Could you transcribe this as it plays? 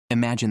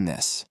Imagine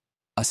this: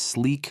 a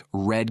sleek,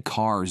 red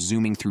car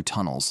zooming through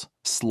tunnels,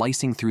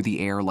 slicing through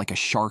the air like a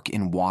shark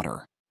in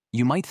water.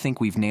 You might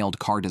think we've nailed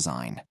car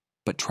design,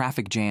 but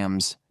traffic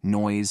jams,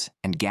 noise,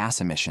 and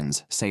gas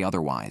emissions say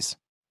otherwise.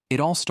 It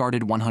all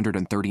started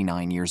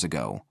 139 years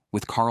ago,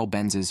 with Carl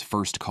Benz's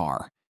first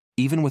car.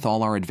 Even with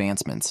all our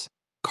advancements,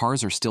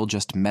 cars are still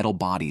just metal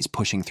bodies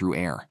pushing through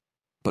air.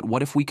 But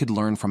what if we could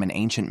learn from an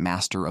ancient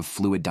master of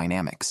fluid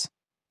dynamics?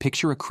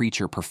 Picture a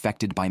creature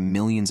perfected by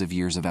millions of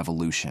years of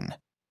evolution,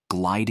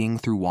 gliding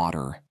through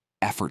water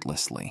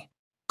effortlessly.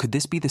 Could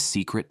this be the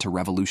secret to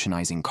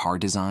revolutionizing car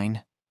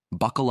design?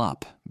 Buckle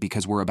up,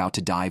 because we're about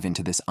to dive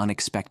into this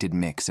unexpected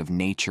mix of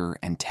nature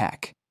and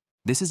tech.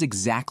 This is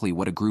exactly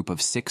what a group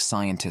of 6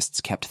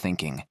 scientists kept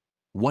thinking.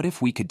 What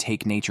if we could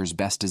take nature's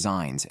best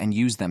designs and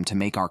use them to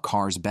make our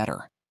cars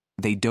better?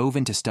 They dove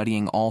into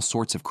studying all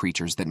sorts of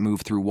creatures that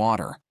move through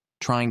water,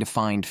 trying to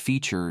find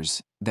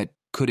features that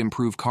could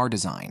improve car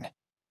design.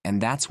 And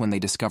that's when they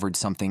discovered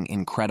something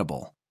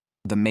incredible: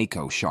 the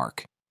mako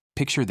shark.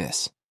 Picture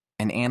this: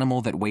 an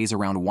animal that weighs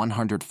around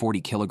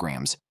 140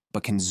 kilograms,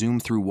 but can zoom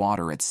through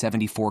water at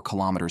 74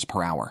 kilometers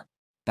per hour.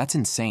 That's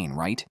insane,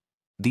 right?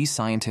 These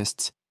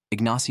scientists,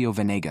 Ignacio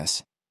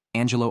Venegas,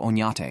 Angelo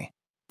Oñate,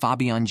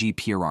 Fabián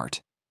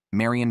Pierart,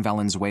 Marian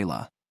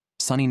Valenzuela,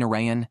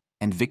 Narayan,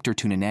 and Víctor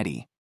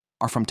Tuninetti,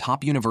 are from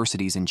top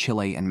universities in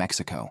Chile and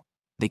Mexico.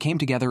 They came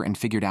together and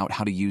figured out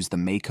how to use the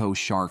mako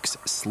shark's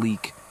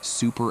sleek,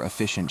 super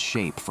efficient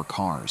shape for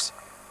cars.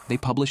 They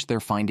published their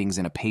findings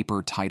in a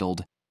paper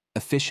titled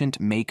Efficient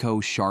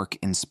Mako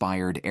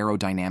Shark-Inspired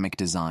Aerodynamic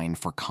Design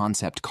for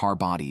Concept Car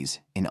Bodies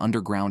in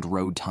Underground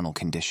Road Tunnel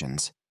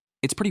Conditions.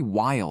 It's pretty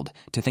wild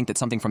to think that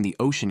something from the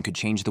ocean could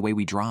change the way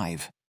we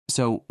drive.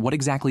 So, what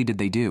exactly did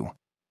they do?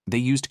 They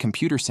used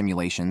computer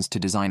simulations to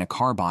design a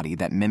car body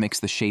that mimics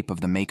the shape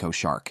of the mako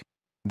shark.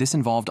 This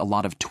involved a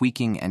lot of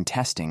tweaking and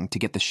testing to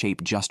get the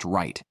shape just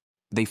right.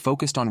 They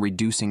focused on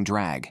reducing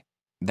drag.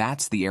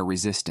 That's the air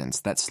resistance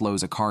that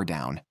slows a car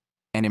down,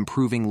 and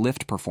improving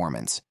lift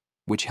performance,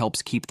 which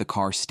helps keep the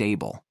car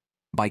stable.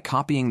 By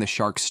copying the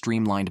shark's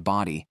streamlined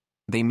body,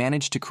 they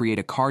managed to create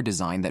a car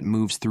design that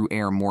moves through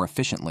air more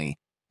efficiently,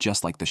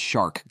 just like the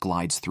shark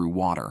glides through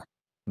water.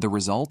 The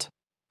result?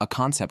 A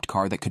concept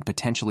car that could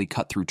potentially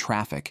cut through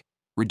traffic,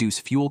 reduce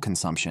fuel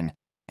consumption,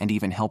 and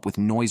even help with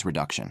noise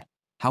reduction.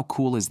 How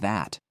cool is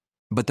that?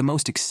 But the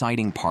most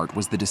exciting part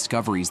was the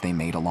discoveries they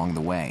made along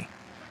the way.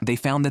 They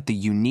found that the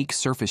unique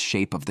surface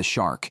shape of the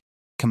shark,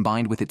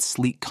 combined with its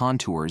sleek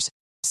contours,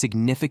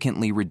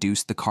 significantly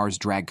reduced the car's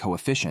drag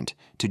coefficient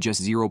to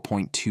just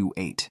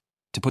 0.28.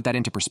 To put that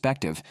into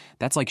perspective,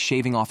 that's like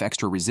shaving off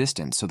extra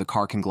resistance so the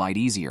car can glide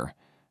easier,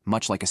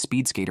 much like a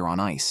speed skater on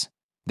ice.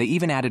 They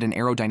even added an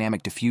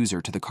aerodynamic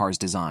diffuser to the car's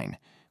design,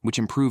 which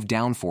improved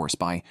downforce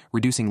by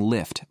reducing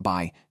lift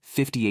by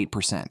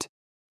 58%.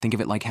 Think of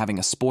it like having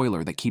a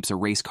spoiler that keeps a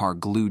race car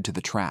glued to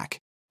the track.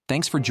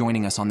 Thanks for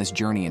joining us on this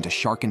journey into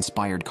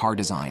shark-inspired car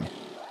design.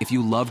 If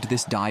you loved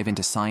this dive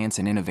into science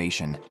and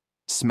innovation,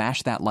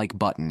 smash that like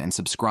button and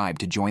subscribe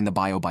to join the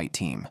BioByte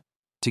team.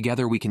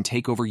 Together we can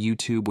take over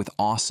YouTube with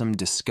awesome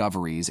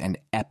discoveries and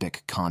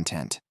epic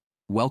content.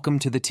 Welcome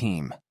to the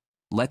team.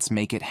 Let's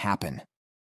make it happen.